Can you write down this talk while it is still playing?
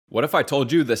What if I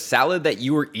told you the salad that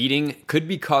you were eating could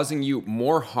be causing you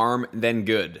more harm than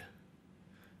good?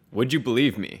 Would you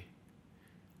believe me?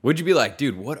 Would you be like,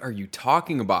 dude, what are you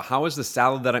talking about? How is the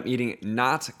salad that I'm eating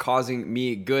not causing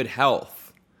me good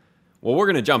health? Well, we're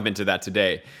going to jump into that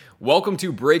today. Welcome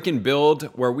to Break and Build,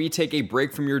 where we take a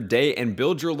break from your day and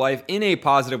build your life in a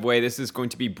positive way. This is going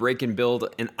to be Break and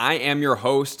Build, and I am your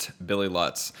host, Billy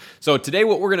Lutz. So today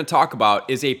what we're going to talk about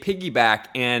is a piggyback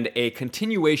and a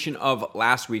continuation of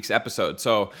last week's episode.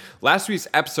 So last week's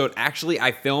episode, actually,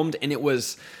 I filmed, and it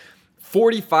was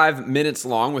 45 minutes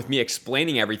long with me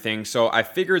explaining everything. So I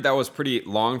figured that was pretty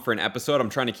long for an episode.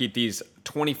 I'm trying to keep these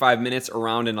 25 minutes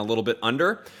around and a little bit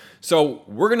under. So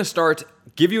we're going to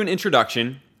give you an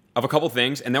introduction of a couple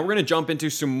things, and then we're going to jump into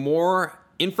some more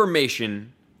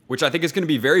information, which I think is going to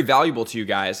be very valuable to you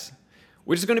guys,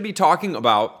 which is going to be talking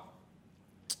about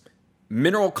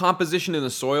mineral composition in the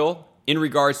soil in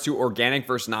regards to organic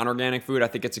versus non-organic food. I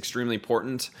think it's extremely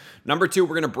important. Number two,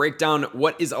 we're going to break down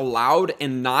what is allowed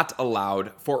and not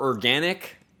allowed for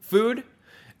organic food,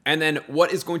 and then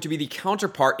what is going to be the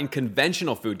counterpart in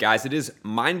conventional food, guys. It is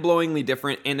mind-blowingly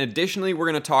different. And additionally, we're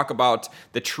going to talk about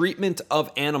the treatment of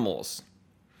animals,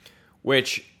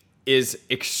 which is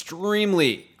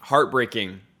extremely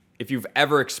heartbreaking if you've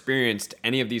ever experienced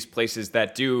any of these places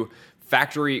that do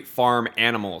factory farm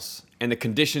animals and the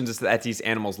conditions that these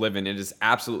animals live in. It is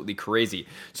absolutely crazy.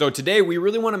 So today we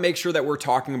really want to make sure that we're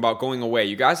talking about going away.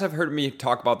 You guys have heard me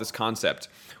talk about this concept.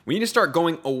 We need to start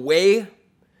going away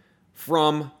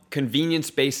from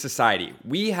convenience-based society.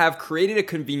 We have created a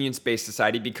convenience-based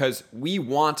society because we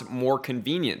want more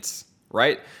convenience,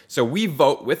 right? So we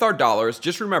vote with our dollars.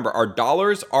 Just remember, our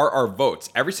dollars are our votes.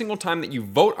 Every single time that you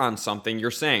vote on something, you're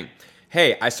saying,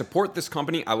 hey, I support this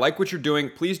company. I like what you're doing.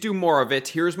 Please do more of it.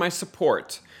 Here's my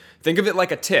support. Think of it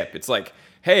like a tip. It's like,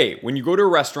 hey, when you go to a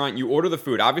restaurant, you order the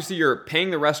food. Obviously, you're paying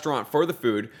the restaurant for the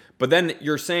food, but then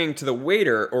you're saying to the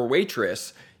waiter or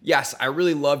waitress, yes, I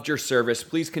really loved your service.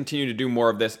 Please continue to do more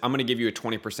of this. I'm going to give you a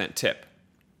 20% tip,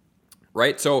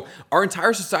 right? So our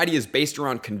entire society is based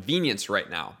around convenience right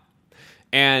now.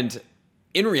 And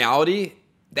in reality,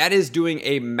 that is doing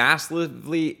a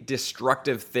massively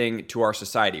destructive thing to our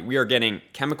society. We are getting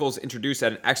chemicals introduced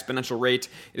at an exponential rate.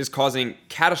 It is causing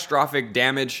catastrophic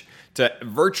damage to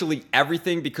virtually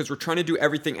everything because we're trying to do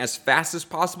everything as fast as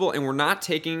possible, and we're not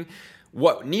taking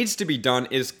what needs to be done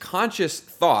is conscious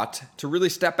thought to really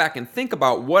step back and think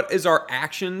about what is our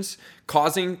actions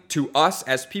causing to us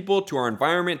as people, to our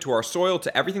environment, to our soil,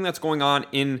 to everything that's going on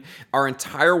in our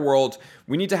entire world.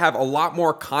 We need to have a lot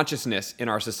more consciousness in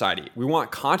our society. We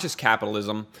want conscious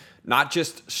capitalism, not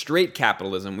just straight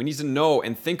capitalism. We need to know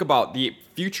and think about the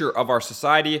future of our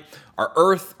society, our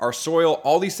earth, our soil.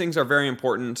 All these things are very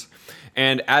important.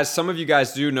 And as some of you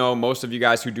guys do know, most of you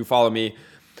guys who do follow me,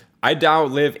 I now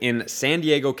live in San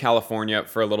Diego, California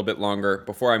for a little bit longer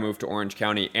before I moved to Orange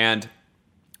County. And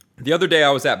the other day I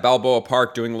was at Balboa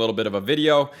Park doing a little bit of a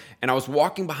video, and I was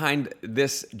walking behind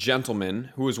this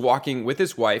gentleman who was walking with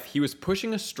his wife. He was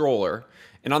pushing a stroller,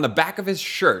 and on the back of his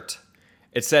shirt,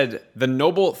 it said, "The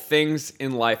noble things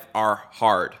in life are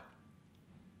hard."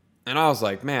 And I was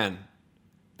like, man,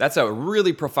 that's a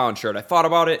really profound shirt. I thought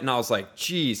about it, and I was like,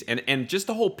 geez. And just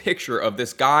the whole picture of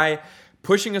this guy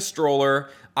pushing a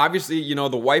stroller. Obviously, you know,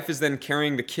 the wife is then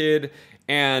carrying the kid,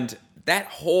 and that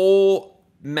whole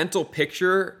mental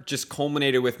picture just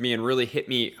culminated with me and really hit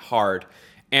me hard.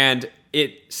 And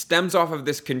it stems off of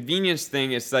this convenience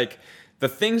thing. It's like the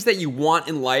things that you want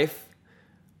in life,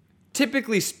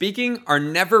 typically speaking, are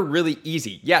never really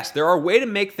easy. Yes, there are ways to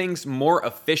make things more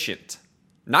efficient,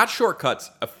 not shortcuts,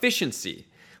 efficiency.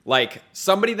 Like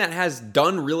somebody that has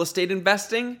done real estate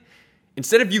investing,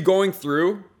 instead of you going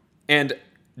through and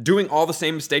doing all the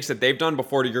same mistakes that they've done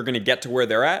before you're going to get to where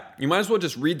they're at, you might as well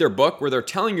just read their book where they're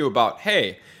telling you about,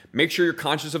 hey, make sure you're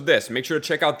conscious of this. Make sure to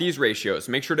check out these ratios.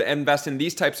 Make sure to invest in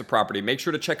these types of property. Make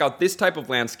sure to check out this type of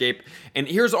landscape. And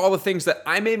here's all the things that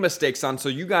I made mistakes on so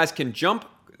you guys can jump,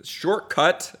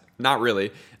 shortcut, not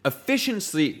really,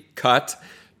 efficiency cut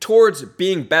towards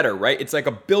being better, right? It's like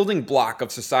a building block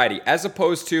of society as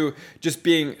opposed to just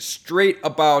being straight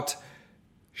about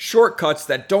shortcuts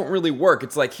that don't really work.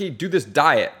 It's like, hey, do this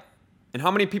diet. And how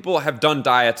many people have done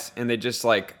diets and they just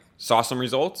like saw some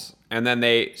results and then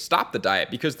they stop the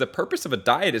diet? Because the purpose of a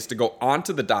diet is to go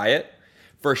onto the diet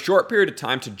for a short period of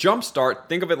time to jumpstart.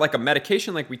 Think of it like a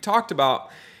medication like we talked about.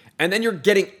 And then you're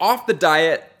getting off the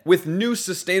diet with new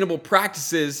sustainable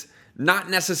practices, not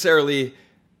necessarily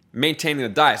maintaining the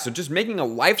diet. So just making a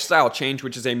lifestyle change,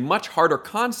 which is a much harder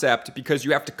concept because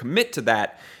you have to commit to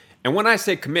that. And when I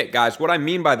say commit, guys, what I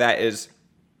mean by that is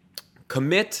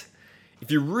commit. If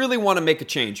you really want to make a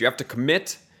change, you have to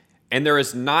commit and there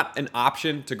is not an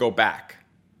option to go back.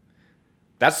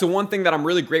 That's the one thing that I'm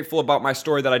really grateful about my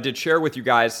story that I did share with you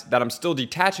guys that I'm still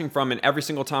detaching from, and every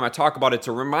single time I talk about it, it's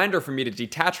a reminder for me to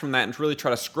detach from that and to really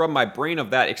try to scrub my brain of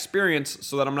that experience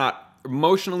so that I'm not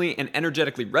emotionally and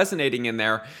energetically resonating in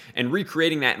there and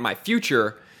recreating that in my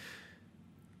future.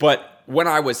 But when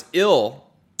I was ill,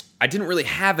 I didn't really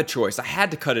have a choice. I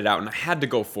had to cut it out and I had to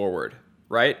go forward,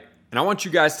 right? And I want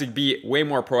you guys to be way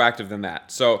more proactive than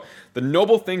that. So the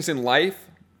noble things in life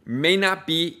may not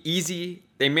be easy.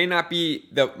 They may not be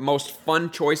the most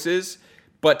fun choices,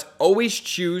 but always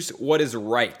choose what is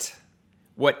right.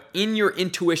 What in your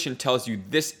intuition tells you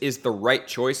this is the right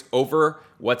choice over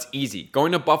what's easy.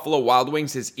 Going to Buffalo Wild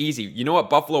Wings is easy. You know what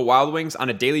Buffalo Wild Wings on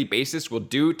a daily basis will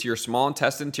do to your small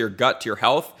intestine, to your gut, to your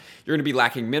health? You're going to be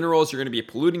lacking minerals. You're going to be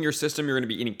polluting your system. You're going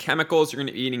to be eating chemicals. You're going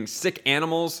to be eating sick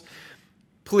animals.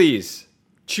 Please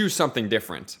choose something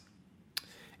different.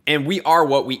 And we are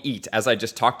what we eat, as I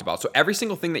just talked about. So every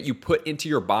single thing that you put into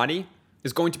your body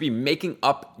is going to be making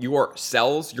up your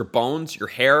cells, your bones, your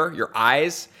hair, your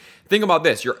eyes. Think about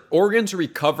this. Your organs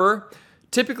recover.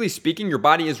 Typically speaking, your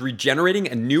body is regenerating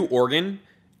a new organ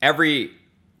every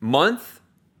month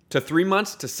to 3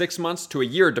 months to 6 months to a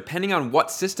year, depending on what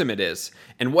system it is.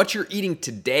 And what you're eating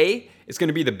today is going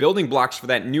to be the building blocks for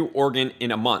that new organ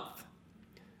in a month.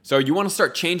 So you want to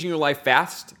start changing your life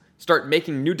fast. Start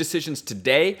making new decisions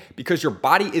today because your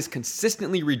body is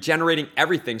consistently regenerating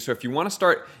everything. So if you want to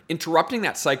start interrupting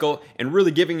that cycle and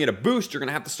really giving it a boost, you're going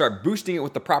to have to start boosting it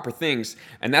with the proper things.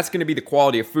 And that's going to be the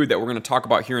quality of food that we're going to talk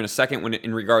about here in a second when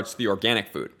in regards to the organic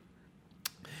food.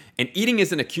 And eating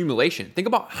is an accumulation. Think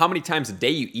about how many times a day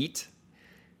you eat,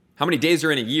 how many days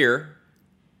are in a year,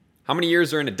 how many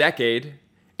years are in a decade,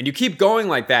 and you keep going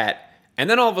like that. And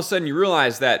then all of a sudden you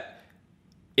realize that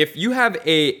if you have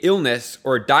a illness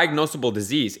or a diagnosable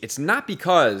disease, it's not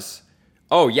because,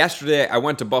 oh, yesterday I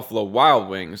went to Buffalo Wild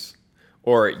Wings,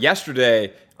 or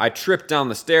yesterday I tripped down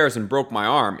the stairs and broke my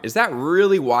arm. Is that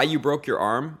really why you broke your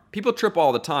arm? People trip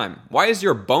all the time. Why is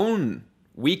your bone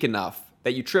weak enough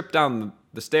that you tripped down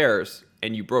the stairs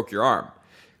and you broke your arm?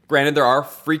 Granted, there are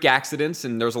freak accidents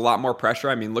and there's a lot more pressure.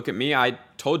 I mean, look at me. I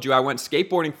told you I went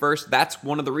skateboarding first. That's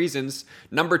one of the reasons.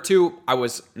 Number two, I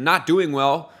was not doing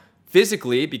well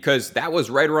physically because that was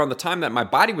right around the time that my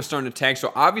body was starting to tank.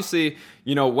 So obviously,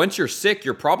 once you're sick,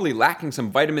 you're probably lacking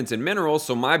some vitamins and minerals.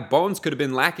 So my bones could have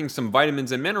been lacking some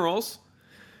vitamins and minerals.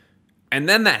 And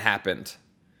then that happened.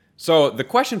 So the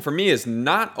question for me is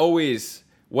not always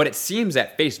what it seems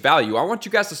at face value. I want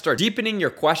you guys to start deepening your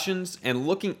questions and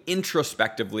looking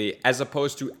introspectively as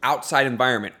opposed to outside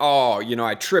environment. Oh,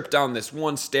 I tripped down this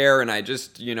one stair and I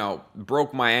just,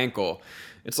 broke my ankle.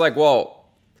 It's like, well,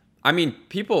 I mean,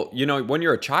 people, when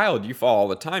you're a child, you fall all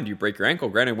the time. Do you break your ankle?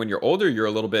 Granted, when you're older, you're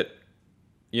a little bit,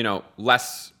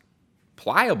 less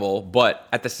pliable. But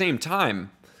at the same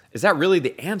time, is that really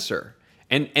the answer?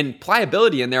 And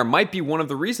pliability in there might be one of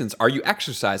the reasons. Are you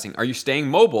exercising? Are you staying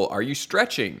mobile? Are you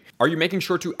stretching? Are you making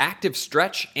sure to active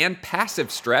stretch and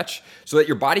passive stretch so that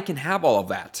your body can have all of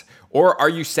that? Or are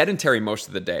you sedentary most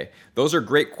of the day? Those are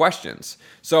great questions.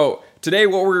 So today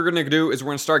what we're going to do is we're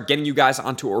going to start getting you guys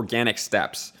onto organic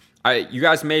steps. You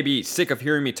guys may be sick of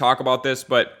hearing me talk about this,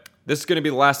 but this is going to be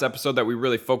the last episode that we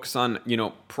really focus on,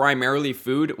 primarily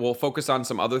food. We'll focus on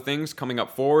some other things coming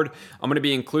up forward. I'm going to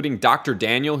be including Dr.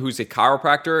 Daniel, who's a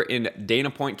chiropractor in Dana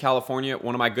Point, California,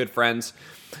 one of my good friends.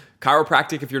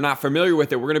 Chiropractic, if you're not familiar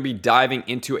with it, we're going to be diving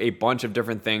into a bunch of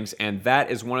different things, and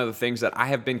that is one of the things that I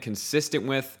have been consistent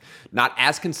with, not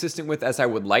as consistent with as I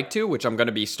would like to, which I'm going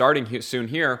to be starting soon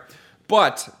here,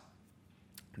 but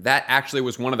that actually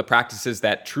was one of the practices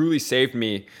that truly saved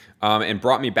me and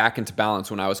brought me back into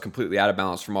balance when I was completely out of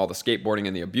balance from all the skateboarding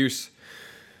and the abuse.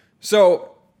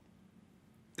 So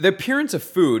the appearance of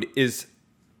food is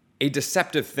a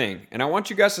deceptive thing, and I want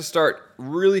you guys to start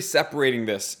really separating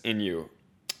this in you.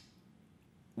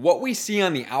 What we see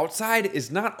on the outside is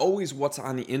not always what's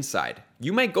on the inside.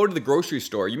 You might go to the grocery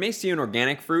store, you may see an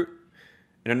organic fruit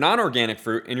and a non-organic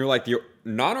fruit, and you're like, the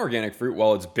non-organic fruit,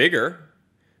 well, it's bigger.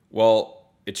 Well,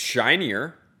 it's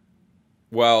shinier.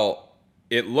 Well,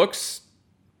 it looks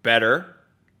better.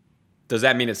 Does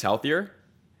that mean it's healthier?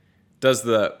 Does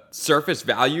the surface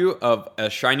value of a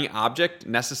shiny object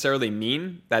necessarily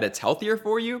mean that it's healthier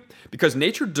for you? Because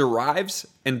nature derives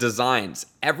and designs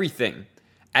everything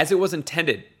as it was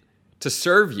intended to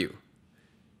serve you.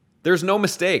 There's no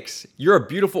mistakes. You're a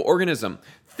beautiful organism.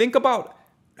 Think about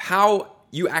how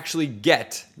you actually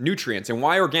get nutrients and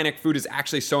why organic food is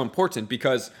actually so important,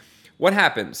 because what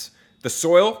happens? The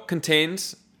soil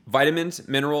contains vitamins,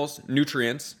 minerals,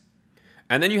 nutrients,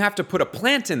 and then you have to put a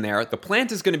plant in there. The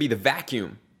plant is going to be the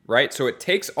vacuum right? So it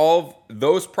takes all of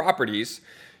those properties,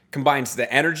 combines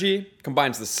the energy,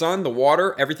 combines the sun, the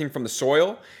water, everything from the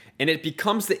soil, and it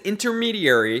becomes the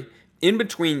intermediary in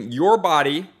between your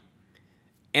body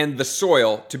and the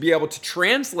soil to be able to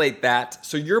translate that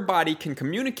so your body can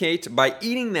communicate by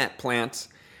eating that plant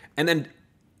and then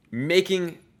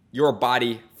making your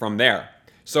body from there.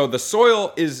 So the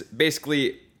soil is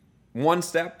basically one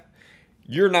step.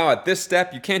 You're now at this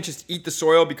step. You can't just eat the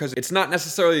soil because it's not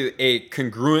necessarily a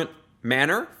congruent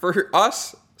manner for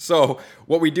us. So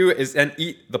what we do is then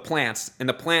eat the plants, and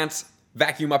the plants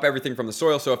vacuum up everything from the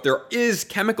soil. So if there is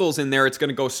chemicals in there, it's going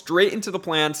to go straight into the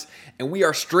plants, and we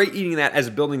are straight eating that as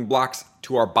building blocks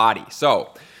to our body.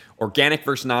 So organic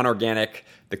versus non-organic,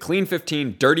 the Clean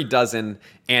 15 Dirty Dozen,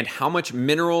 and how much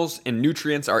minerals and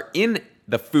nutrients are in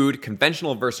the food,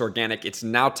 conventional versus organic. It's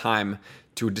now time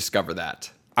to discover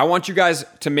that. I want you guys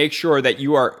to make sure that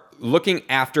you are looking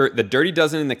after the Dirty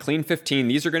Dozen and the Clean 15.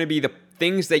 These are going to be the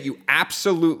things that you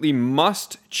absolutely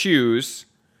must choose,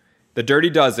 the Dirty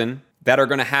Dozen, that are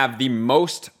going to have the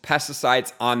most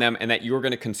pesticides on them and that you're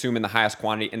going to consume in the highest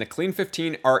quantity. And the Clean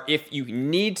 15 are if you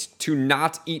need to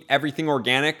not eat everything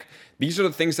organic, these are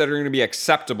the things that are going to be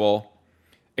acceptable.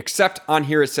 Except on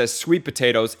here it says sweet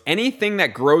potatoes. Anything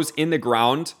that grows in the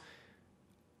ground,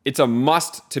 it's a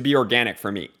must to be organic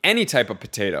for me. Any type of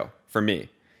potato for me.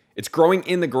 It's growing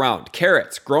in the ground.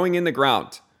 Carrots, growing in the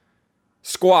ground.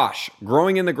 Squash,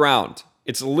 growing in the ground.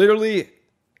 It's literally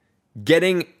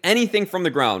getting anything from the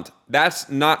ground. That's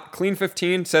not Clean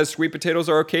 15 says sweet potatoes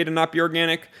are okay to not be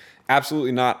organic.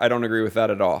 Absolutely not. I don't agree with that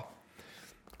at all.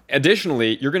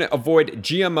 Additionally, you're going to avoid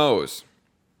GMOs.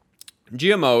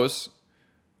 GMOs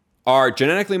are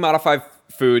genetically modified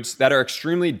foods that are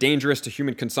extremely dangerous to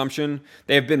human consumption.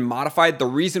 They have been modified. The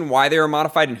reason why they are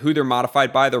modified and who they're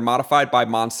modified by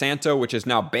Monsanto, which is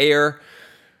now Bayer.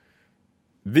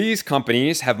 These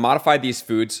companies have modified these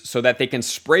foods so that they can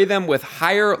spray them with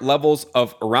higher levels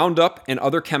of Roundup and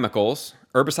other chemicals,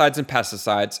 herbicides and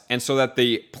pesticides, and so that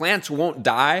the plants won't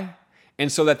die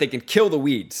and so that they can kill the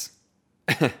weeds.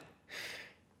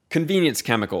 Convenience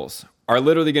chemicals are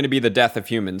literally going to be the death of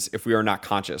humans if we are not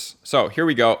conscious. So here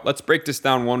we go. Let's break this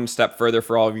down one step further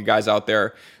for all of you guys out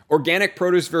there. Organic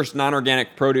produce versus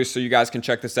non-organic produce, so you guys can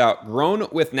check this out. Grown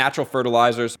with natural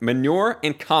fertilizers, manure,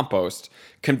 and compost.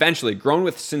 Conventionally, grown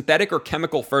with synthetic or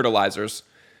chemical fertilizers.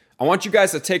 I want you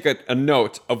guys to take a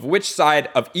note of which side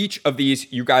of each of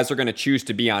these you guys are going to choose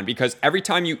to be on, because every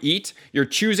time you eat, you're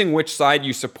choosing which side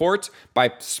you support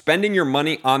by spending your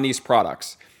money on these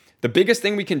products. The biggest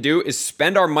thing we can do is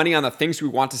spend our money on the things we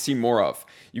want to see more of.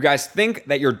 You guys think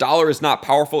that your dollar is not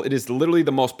powerful. It is literally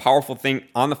the most powerful thing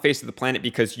on the face of the planet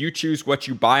because you choose what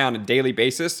you buy on a daily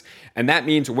basis. And that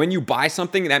means when you buy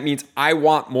something, that means I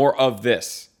want more of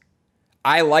this.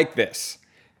 I like this.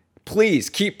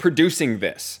 Please keep producing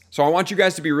this. So I want you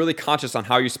guys to be really conscious on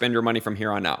how you spend your money from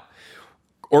here on out.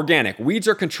 Organic. Weeds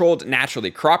are controlled naturally.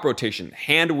 Crop rotation,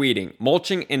 hand weeding,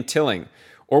 mulching, and tilling,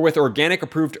 or with organic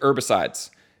approved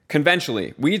herbicides.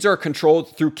 Conventionally, weeds are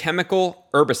controlled through chemical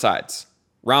herbicides,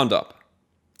 Roundup.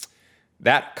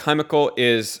 That chemical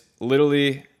is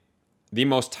literally the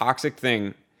most toxic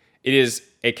thing. It is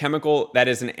a chemical that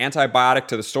is an antibiotic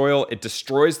to the soil. It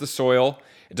destroys the soil.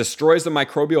 It destroys the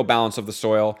microbial balance of the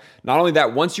soil. Not only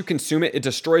that, once you consume it, it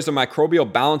destroys the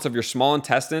microbial balance of your small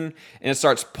intestine, and it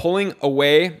starts pulling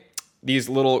away these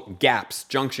little gaps,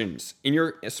 junctions in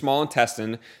your small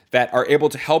intestine that are able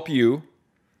to help you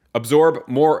absorb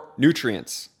more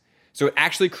nutrients. So it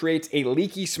actually creates a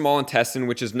leaky small intestine,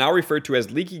 which is now referred to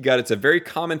as leaky gut. It's a very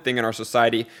common thing in our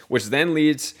society, which then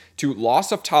leads to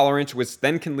loss of tolerance, which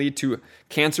then can lead to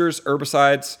cancers,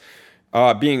 herbicides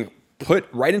being put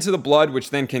right into the blood, which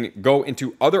then can go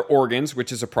into other organs,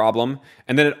 which is a problem.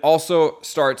 And then it also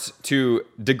starts to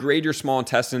degrade your small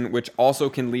intestine, which also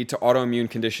can lead to autoimmune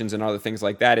conditions and other things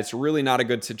like that. It's really not a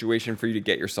good situation for you to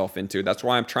get yourself into. That's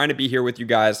why I'm trying to be here with you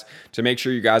guys to make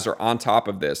sure you guys are on top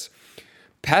of this.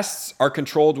 Pests are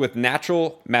controlled with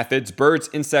natural methods,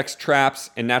 birds, insects, traps,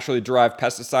 and naturally derived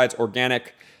pesticides,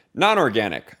 organic,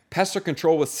 non-organic. Pests are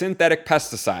controlled with synthetic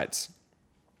pesticides.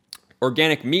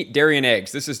 Organic meat, dairy, and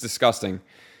eggs. This is disgusting.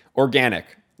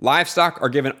 Organic. Livestock are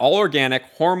given all organic,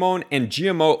 hormone, and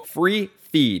GMO-free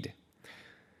feed.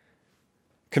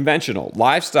 Conventional.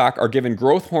 Livestock are given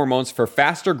growth hormones for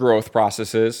faster growth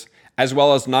processes, as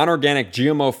well as non-organic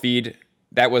GMO feed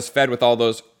that was fed with all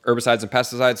those herbicides and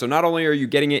pesticides. So not only are you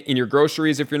getting it in your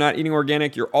groceries if you're not eating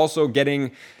organic, you're also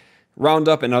getting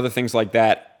Roundup and other things like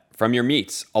that from your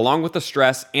meats, along with the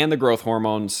stress and the growth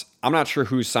hormones. I'm not sure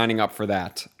who's signing up for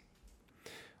that.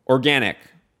 Organic.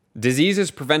 Disease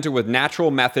is prevented with natural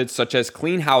methods such as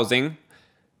clean housing,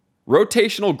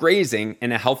 Rotational grazing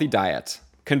and a healthy diet.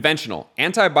 Conventional.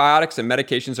 Antibiotics and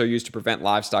medications are used to prevent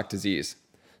livestock disease.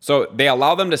 So they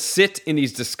allow them to sit in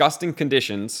these disgusting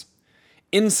conditions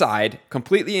inside,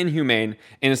 completely inhumane,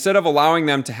 and instead of allowing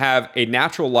them to have a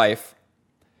natural life,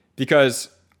 because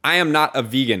I am not a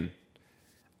vegan.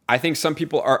 I think some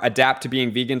people are adapt to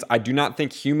being vegans. I do not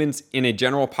think humans in a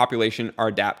general population are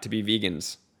adapt to be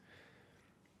vegans.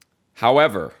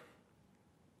 However,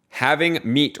 having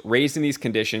meat raised in these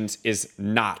conditions is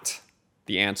not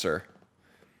the answer.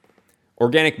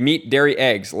 Organic meat, dairy,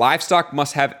 eggs. Livestock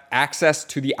must have access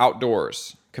to the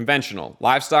outdoors. Conventional.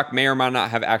 Livestock may or may not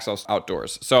have access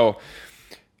outdoors. So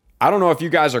I don't know if you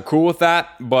guys are cool with that,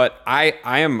 but I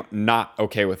am not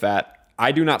okay with that.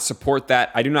 I do not support that.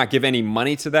 I do not give any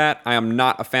money to that. I am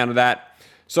not a fan of that.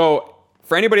 So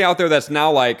for anybody out there that's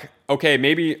now like, okay,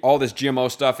 maybe all this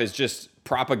GMO stuff is just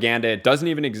propaganda. It doesn't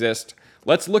even exist.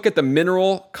 Let's look at the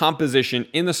mineral composition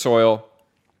in the soil.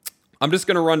 I'm just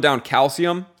going to run down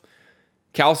calcium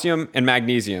and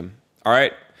magnesium. All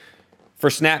right. For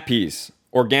snap peas,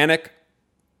 organic,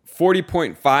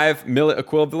 40.5 milli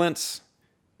equivalents.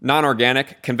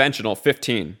 Non-organic, conventional,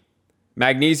 15.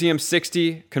 Magnesium,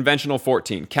 60. Conventional,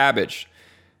 14. Cabbage,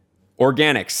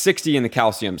 organic, 60 in the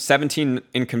calcium, 17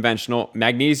 in conventional.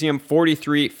 Magnesium,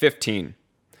 43, 15.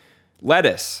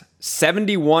 Lettuce,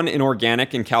 71 in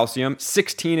organic and calcium,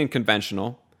 16 in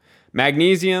conventional.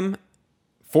 Magnesium,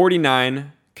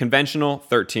 49. Conventional,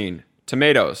 13.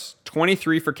 Tomatoes,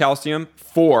 23 for calcium,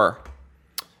 4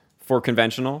 for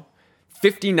conventional.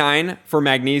 59 for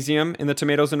magnesium in the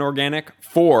tomatoes and organic,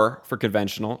 4 for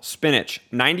conventional. Spinach,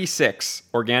 96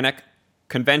 organic,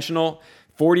 conventional,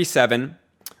 47.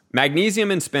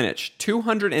 Magnesium in spinach,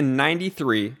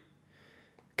 293,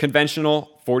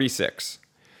 conventional, 46.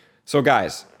 So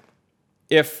guys,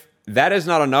 if that is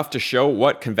not enough to show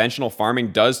what conventional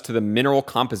farming does to the mineral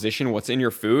composition, what's in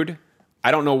your food,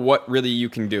 I don't know what really you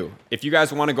can do. If you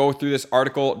guys want to go through this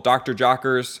article, Dr.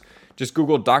 Jockers, just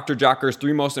Google Dr. Jockers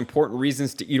 3 most important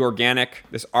reasons to eat organic.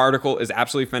 This article is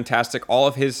absolutely fantastic. All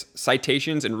of his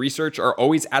citations and research are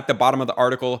always at the bottom of the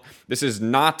article. This is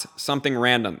not something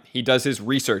random. He does his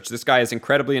research. This guy is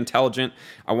incredibly intelligent.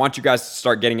 I want you guys to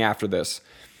start getting after this.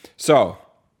 So,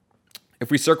 if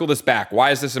we circle this back,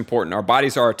 why is this important? Our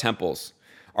bodies are our temples.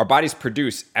 Our bodies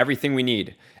produce everything we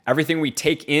need. Everything we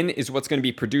take in is what's going to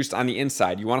be produced on the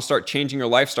inside. You want to start changing your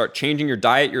life, start changing your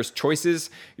diet, your choices,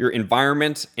 your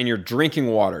environment, and your drinking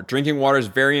water. Drinking water is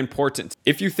very important.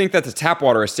 If you think that the tap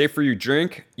water is safe for you to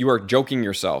drink, you are joking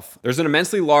yourself. There's an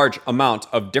immensely large amount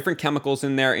of different chemicals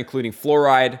in there, including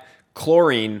fluoride,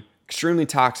 chlorine, extremely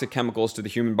toxic chemicals to the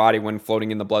human body when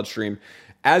floating in the bloodstream,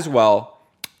 as well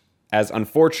as,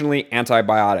 unfortunately,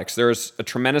 antibiotics. There's a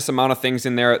tremendous amount of things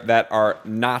in there that are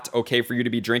not okay for you to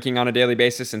be drinking on a daily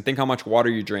basis, and think how much water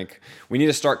you drink. We need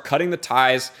to start cutting the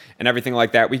ties and everything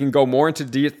like that. We can go more into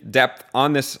depth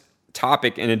on this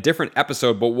topic in a different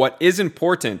episode, but what is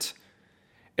important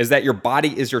is that your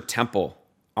body is your temple.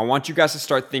 I want you guys to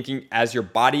start thinking as your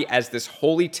body as this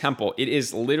holy temple. It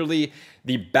is literally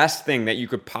the best thing that you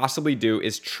could possibly do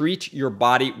is treat your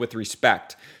body with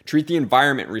respect. Treat the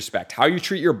environment with respect. How you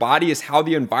treat your body is how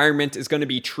the environment is going to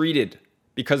be treated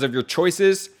because of your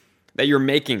choices that you're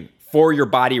making for your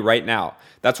body right now.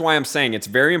 That's why I'm saying it's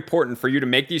very important for you to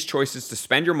make these choices to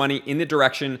spend your money in the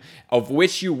direction of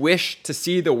which you wish to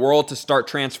see the world to start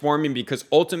transforming, because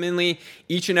ultimately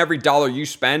each and every dollar you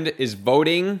spend is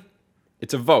voting.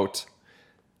 It's a vote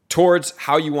towards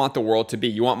how you want the world to be.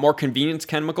 You want more convenience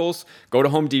chemicals? Go to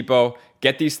Home Depot,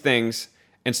 get these things,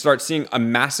 and start seeing a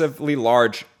massively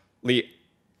largely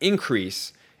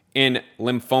increase in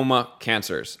lymphoma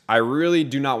cancers. I really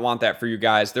do not want that for you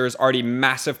guys. There's already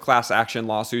massive class action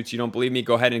lawsuits. You don't believe me?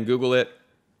 Go ahead and Google it,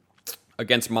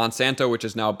 against Monsanto, which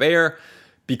is now Bayer,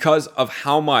 because of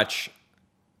how much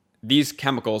these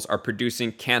chemicals are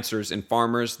producing cancers in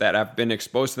farmers that have been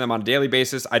exposed to them on a daily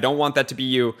basis. I don't want that to be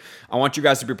you. I want you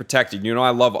guys to be protected. You know,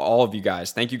 I love all of you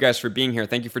guys. Thank you guys for being here.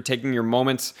 Thank you for taking your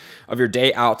moments of your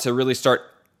day out to really start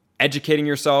educating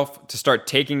yourself, to start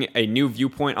taking a new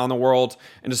viewpoint on the world,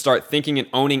 and to start thinking and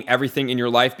owning everything in your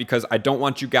life, because I don't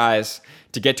want you guys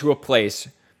to get to a place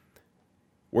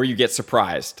where you get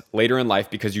surprised later in life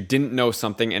because you didn't know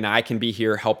something, and I can be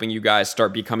here helping you guys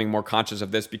start becoming more conscious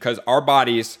of this, because our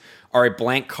bodies are a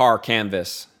blank car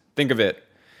canvas. Think of it.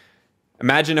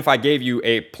 Imagine if I gave you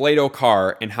a Play-Doh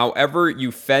car, and however you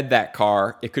fed that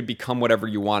car, it could become whatever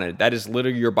you wanted. That is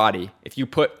literally your body. If you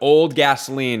put old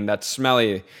gasoline that's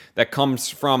smelly, that comes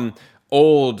from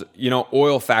old,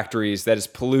 oil factories that is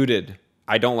polluted.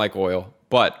 I don't like oil,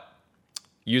 but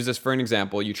use this for an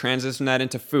example. You transition that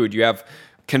into food. You have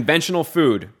conventional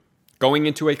food, going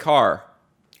into a car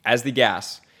as the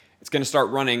gas, it's going to start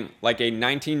running like a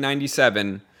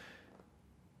 1997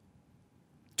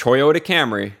 Toyota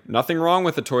Camry. Nothing wrong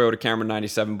with the Toyota Camry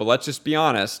 97, but let's just be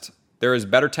honest. There is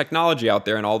better technology out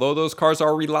there, and although those cars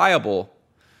are reliable,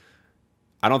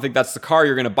 I don't think that's the car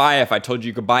you're going to buy if I told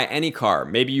you could buy any car.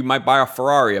 Maybe you might buy a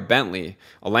Ferrari, a Bentley,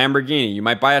 a Lamborghini. You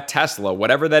might buy a Tesla,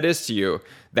 whatever that is to you.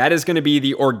 That is going to be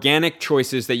the organic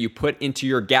choices that you put into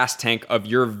your gas tank of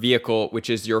your vehicle, which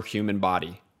is your human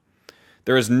body.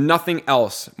 There is nothing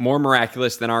else more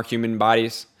miraculous than our human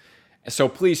bodies. So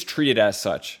please treat it as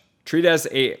such. Treat it as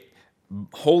a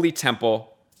holy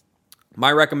temple.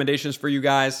 My recommendations for you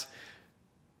guys,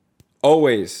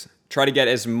 always try to get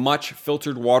as much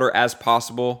filtered water as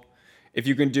possible. If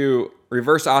you can do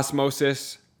reverse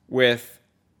osmosis with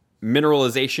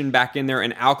mineralization back in there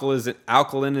and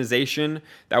alkalinization,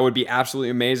 that would be absolutely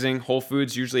amazing. Whole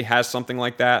Foods usually has something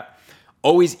like that.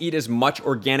 Always eat as much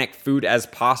organic food as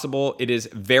possible. It is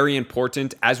very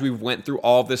important as we went through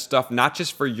all of this stuff, not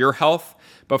just for your health,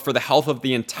 but for the health of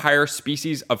the entire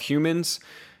species of humans,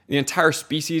 the entire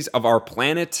species of our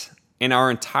planet, and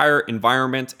our entire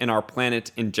environment and our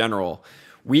planet in general.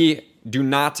 We do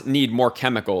not need more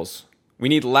chemicals. We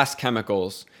need less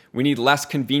chemicals. We need less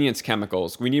convenience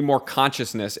chemicals. We need more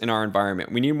consciousness in our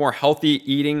environment. We need more healthy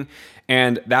eating.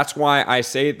 And that's why I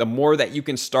say the more that you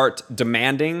can start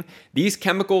demanding, these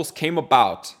chemicals came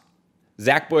about.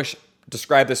 Zach Bush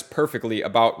described this perfectly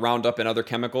about Roundup and other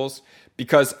chemicals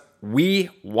because we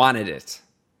wanted it.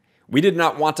 We did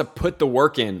not want to put the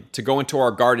work in to go into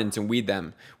our gardens and weed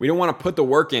them. We didn't want to put the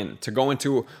work in to go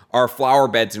into our flower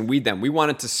beds and weed them. We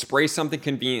wanted to spray something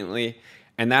conveniently,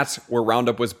 and that's where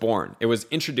Roundup was born. It was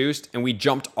introduced, and we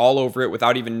jumped all over it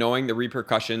without even knowing the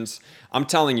repercussions. I'm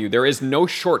telling you, there is no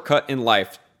shortcut in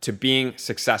life to being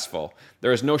successful.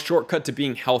 There is no shortcut to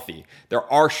being healthy. There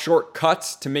are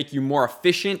shortcuts to make you more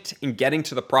efficient in getting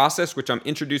to the process, which I'm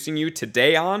introducing you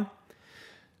today on.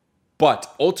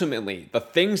 But ultimately, the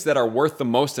things that are worth the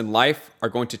most in life are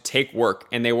going to take work,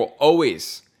 and they will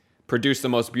always produce the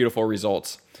most beautiful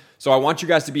results. So I want you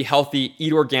guys to be healthy,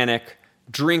 eat organic,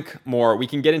 drink more. We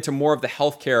can get into more of the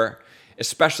healthcare,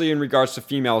 especially in regards to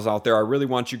females out there. I really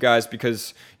want you guys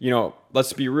because,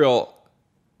 let's be real,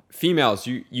 females,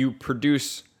 you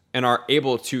produce and are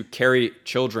able to carry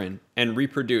children and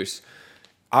reproduce.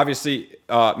 Obviously,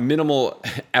 minimal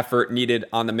effort needed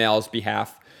on the male's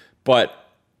behalf, but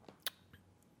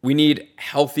we need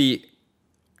healthy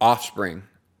offspring.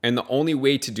 And the only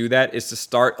way to do that is to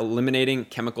start eliminating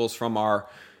chemicals from our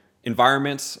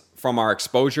environments, from our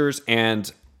exposures.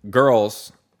 And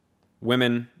girls,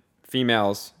 women,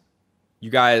 females, you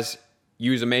guys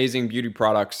use amazing beauty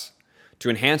products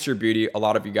to enhance your beauty, a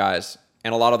lot of you guys.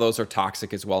 And a lot of those are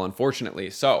toxic as well,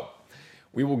 unfortunately. So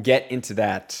we will get into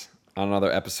that on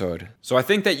another episode. So I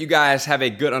think that you guys have a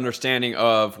good understanding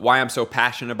of why I'm so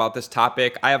passionate about this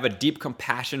topic. I have a deep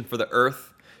compassion for the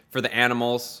earth, for the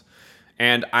animals,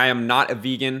 and I am not a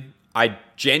vegan. I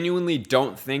genuinely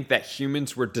don't think that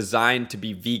humans were designed to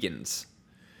be vegans,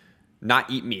 not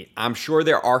eat meat. I'm sure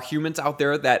there are humans out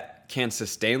there that can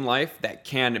sustain life, that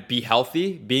can be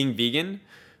healthy being vegan,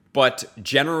 but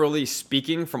generally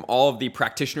speaking, from all of the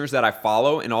practitioners that I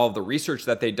follow and all of the research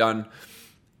that they've done,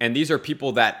 and these are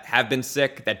people that have been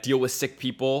sick, that deal with sick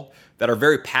people, that are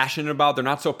very passionate about. They're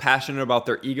not so passionate about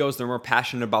their egos. They're more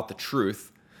passionate about the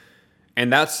truth.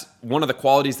 And that's one of the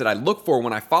qualities that I look for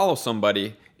when I follow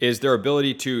somebody is their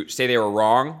ability to say they were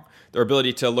wrong, their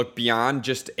ability to look beyond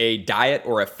just a diet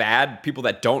or a fad. People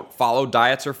that don't follow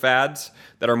diets or fads,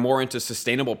 that are more into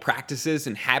sustainable practices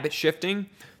and habit shifting.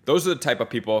 Those are the type of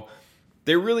people,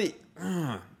 they really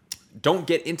don't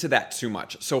get into that too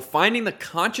much. So finding the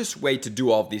conscious way to do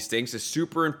all of these things is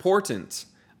super important.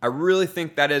 I really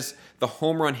think that is the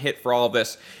home run hit for all of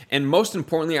this. And most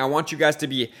importantly, I want you guys to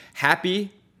be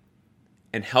happy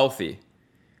and healthy.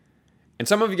 And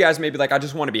some of you guys may be like, I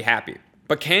just want to be happy.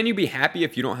 But can you be happy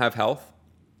if you don't have health?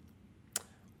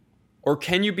 Or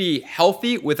can you be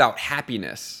healthy without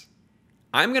happiness?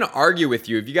 I'm going to argue with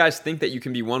you. If you guys think that you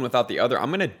can be one without the other, I'm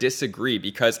going to disagree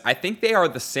because I think they are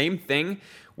the same thing.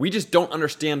 We just don't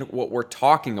understand what we're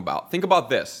talking about. Think about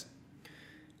this.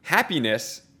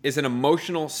 Happiness is an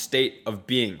emotional state of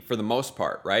being for the most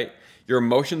part, right? Your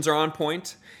emotions are on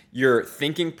point. You're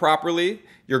thinking properly.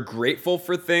 You're grateful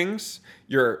for things.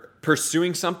 You're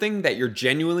pursuing something that you're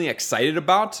genuinely excited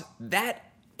about.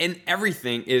 That and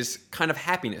everything is kind of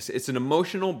happiness. It's an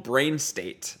emotional brain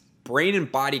state, brain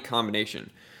and body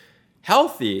combination.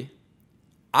 Healthy,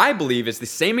 I believe, is the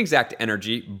same exact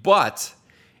energy, but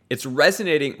it's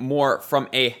resonating more from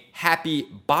a happy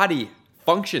body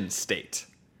function state.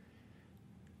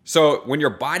 So when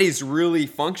your body's really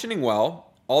functioning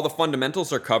well, all the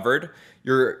fundamentals are covered,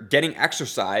 you're getting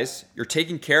exercise, you're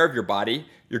taking care of your body,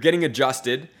 you're getting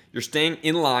adjusted, you're staying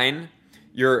in line,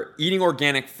 you're eating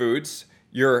organic foods,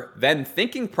 you're then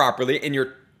thinking properly, and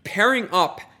you're pairing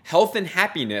up health and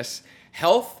happiness.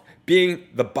 Health being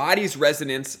the body's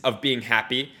resonance of being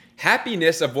happy,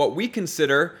 happiness of what we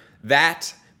consider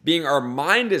that being our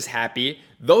mind is happy.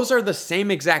 Those are the same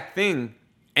exact thing.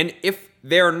 And if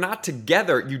they're not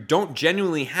together, you don't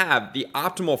genuinely have the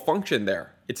optimal function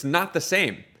there. It's not the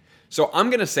same. So I'm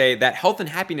going to say that health and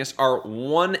happiness are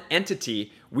one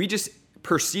entity. We just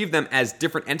perceive them as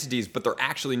different entities, but they're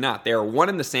actually not. They are one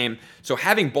and the same. So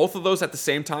having both of those at the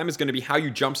same time is going to be how you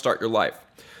jumpstart your life.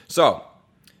 So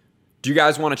do you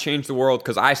guys want to change the world?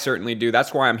 Because I certainly do.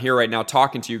 That's why I'm here right now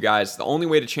talking to you guys. The only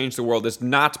way to change the world is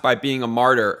not by being a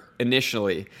martyr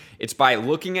initially. It's by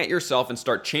looking at yourself and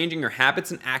start changing your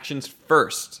habits and actions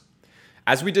first.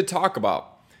 As we did talk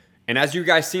about, and as you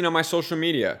guys seen on my social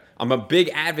media, I'm a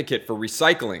big advocate for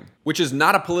recycling, which is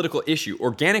not a political issue.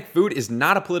 Organic food is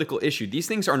not a political issue. These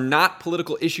things are not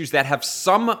political issues that have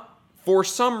for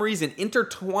some reason,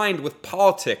 intertwined with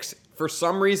politics for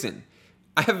some reason.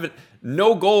 I have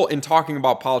no goal in talking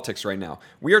about politics right now.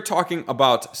 We are talking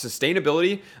about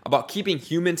sustainability, about keeping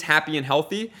humans happy and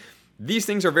healthy. These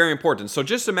things are very important. So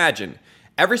just imagine,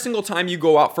 every single time you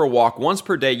go out for a walk, once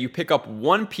per day, you pick up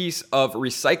one piece of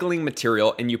recycling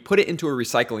material and you put it into a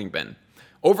recycling bin.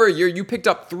 Over a year, you picked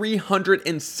up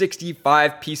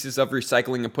 365 pieces of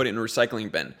recycling and put it in a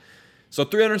recycling bin. So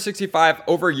 365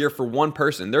 over a year for one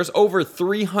person. There's over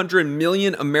 300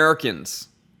 million Americans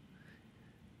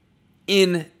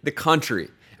in the country.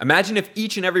 Imagine if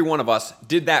each and every one of us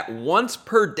did that once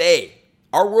per day.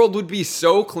 Our world would be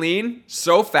so clean,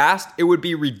 so fast, it would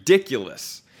be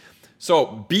ridiculous.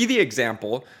 So be the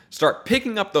example, start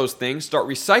picking up those things, start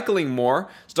recycling more,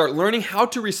 start learning how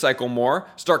to recycle more,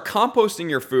 start composting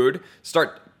your food,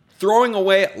 start throwing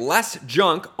away less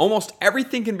junk. Almost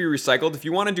everything can be recycled. If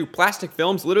you want to do plastic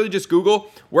films, literally just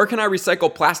Google, where can I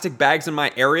recycle plastic bags in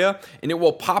my area? And it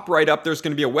will pop right up. There's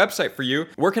going to be a website for you.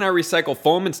 Where can I recycle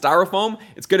foam and styrofoam?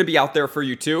 It's going to be out there for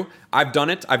you too. I've done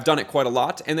it quite a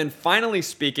lot. And then finally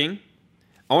speaking,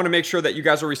 I want to make sure that you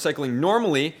guys are recycling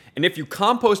normally. And if you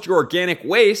compost your organic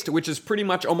waste, which is pretty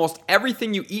much almost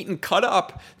everything you eat and cut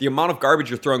up, the amount of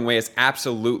garbage you're throwing away is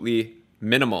absolutely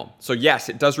minimal. So yes,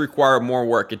 it does require more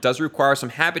work. It does require some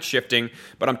habit shifting,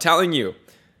 but I'm telling you,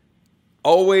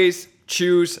 always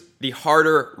choose the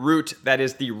harder route that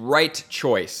is the right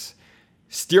choice.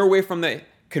 Steer away from the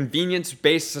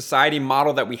convenience-based society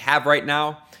model that we have right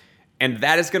now, and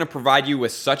that is going to provide you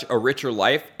with such a richer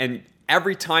life. And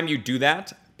every time you do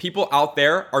that, people out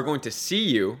there are going to see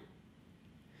you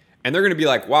and they're going to be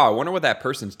like, wow, I wonder what that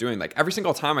person's doing. Like every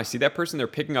single time I see that person, they're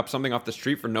picking up something off the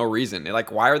street for no reason. They're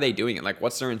like, why are they doing it? Like,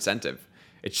 what's their incentive?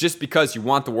 It's just because you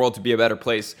want the world to be a better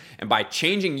place. And by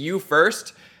changing you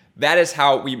first, that is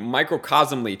how we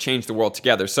microcosmically change the world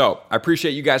together. So I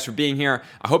appreciate you guys for being here.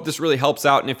 I hope this really helps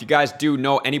out. And if you guys do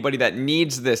know anybody that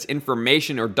needs this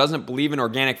information or doesn't believe in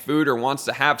organic food or wants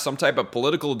to have some type of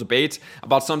political debate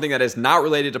about something that is not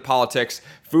related to politics,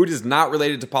 food is not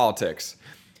related to politics.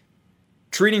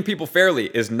 Treating people fairly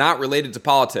is not related to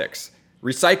politics.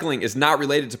 Recycling is not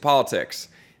related to politics.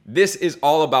 This is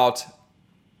all about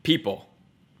people.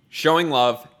 Showing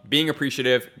love, being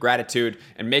appreciative, gratitude,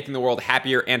 and making the world a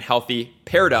happier and healthy,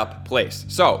 paired up place.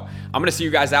 So I'm going to see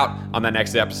you guys out on the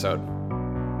next episode.